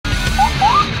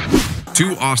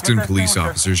Two Austin police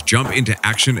officers jump into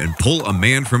action and pull a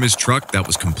man from his truck that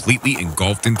was completely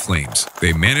engulfed in flames.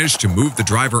 They manage to move the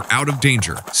driver out of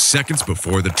danger seconds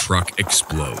before the truck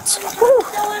explodes.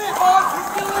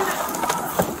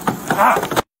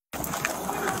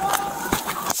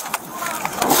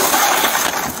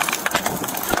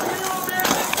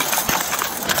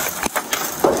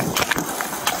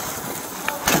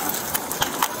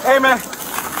 Hey, man.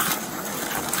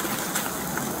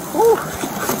 Woo.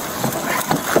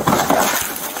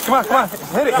 Come on, come on.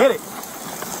 Hit it, hit it.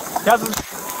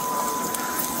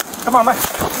 Come on, man.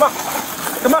 Come on.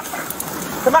 Come on.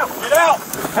 Come out. Get out.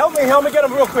 Help me get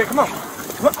him real quick. Come on.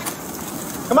 Come on.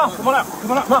 Come on. Come on out.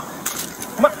 Come on out. Come on.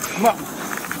 Come on. Come on.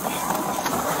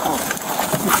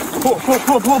 Pull.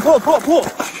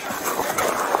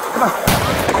 Come on.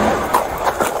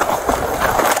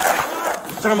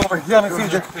 Turn him over. He's having a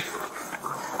seizure.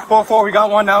 4-4, we got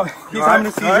one now. He's having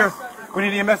a seizure. We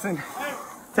need EMS in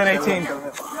 10-18.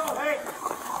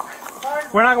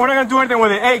 We're not gonna do anything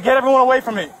with it. Hey, get everyone away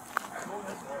from me.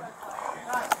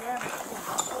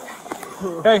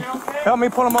 Hey, help me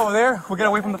pull him over there. We'll get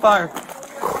away from the fire.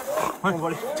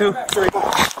 1, 2, 3.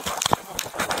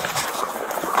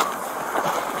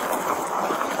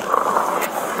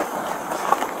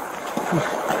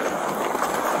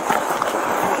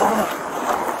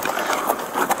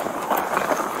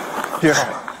 Here.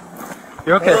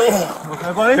 You're okay.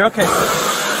 Okay, buddy? You're okay.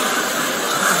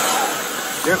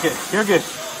 You're okay. You're good.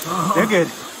 You're good.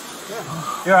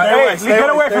 You're all right. Hey, get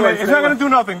away from it. It's not going to do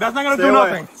nothing. That's not going to do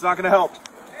nothing. It's not going to help.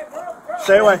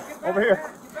 Stay away. Over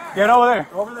here. Get over there.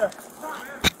 Over there.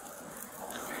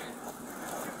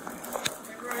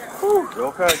 You're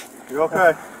okay. You're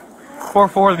okay.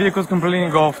 4-4, the vehicle's completely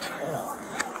engulfed.